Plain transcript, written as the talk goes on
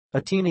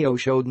Ateneo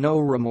showed no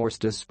remorse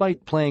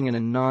despite playing in a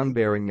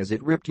non-bearing as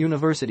it ripped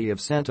University of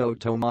Santo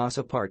Tomas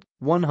apart,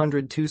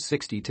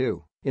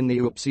 102-62, in the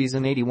UAAP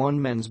Season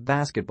 81 men's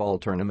basketball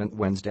tournament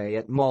Wednesday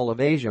at Mall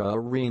of Asia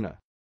Arena.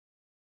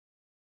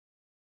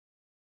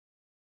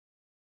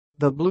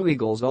 The Blue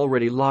Eagles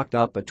already locked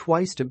up a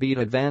twice-to-beat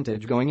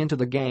advantage going into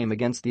the game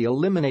against the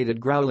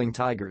eliminated Growling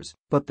Tigers,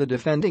 but the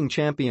defending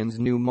champions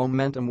knew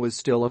momentum was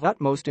still of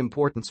utmost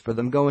importance for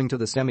them going to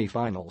the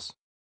semifinals.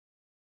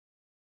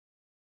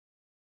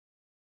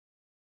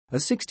 A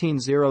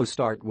 16-0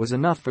 start was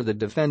enough for the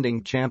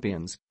defending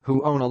champions,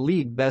 who own a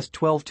league-best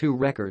 12-2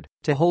 record,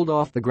 to hold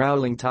off the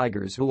Growling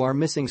Tigers who are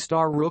missing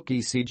star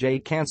rookie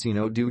CJ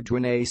Cansino due to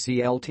an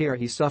ACL tear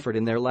he suffered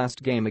in their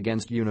last game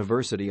against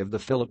University of the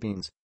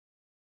Philippines.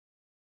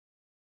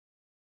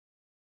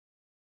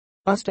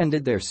 UST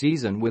ended their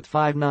season with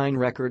 5-9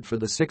 record for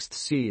the 6th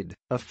seed,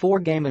 a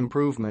 4-game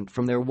improvement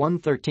from their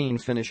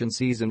 1-13 finish in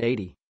season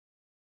 80.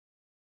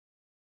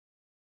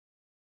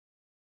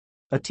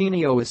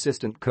 Ateneo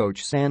assistant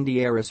coach Sandy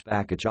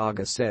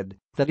Arespacochaga said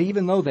that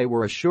even though they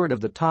were assured of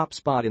the top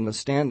spot in the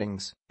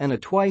standings and a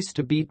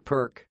twice-to-beat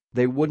perk,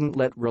 they wouldn't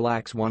let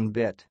relax one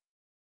bit.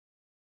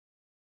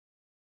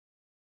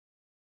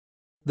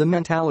 The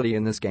mentality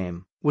in this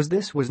game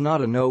was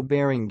not a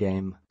no-bearing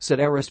game, said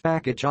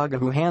Arespacochaga,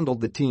 who handled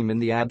the team in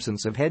the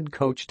absence of head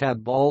coach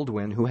Tab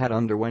Baldwin, who had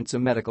underwent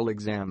some medical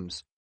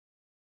exams.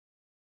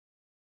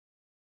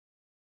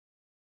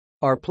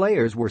 Our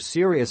players were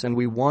serious and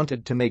we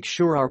wanted to make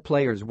sure our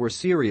players were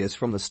serious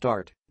from the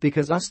start,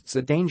 because UST's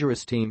a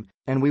dangerous team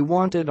and we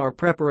wanted our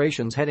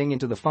preparations heading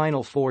into the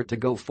Final Four to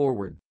go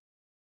forward.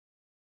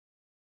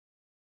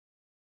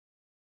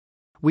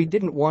 We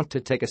didn't want to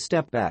take a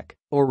step back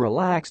or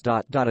relax.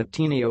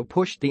 Ateneo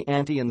pushed the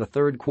ante in the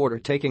third quarter,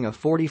 taking a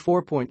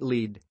 44-point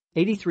lead,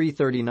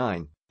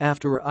 83-39,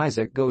 after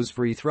Isaac goes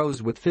free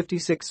throws with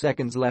 56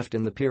 seconds left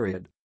in the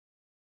period.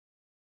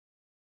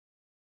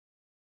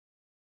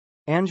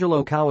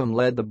 Angelo Cowam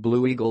led the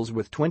Blue Eagles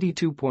with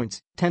 22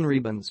 points, 10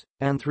 rebounds,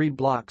 and 3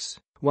 blocks,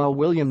 while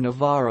William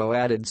Navarro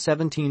added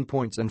 17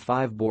 points and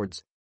 5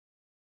 boards.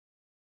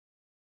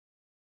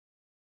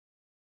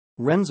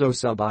 Renzo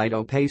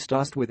Subido paced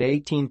UST with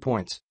 18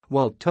 points,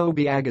 while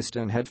Toby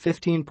Agustin had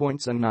 15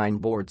 points and 9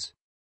 boards.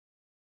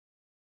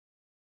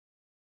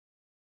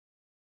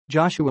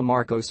 Joshua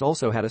Marcos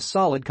also had a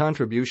solid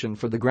contribution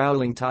for the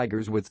Growling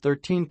Tigers with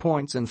 13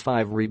 points and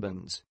 5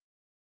 rebounds.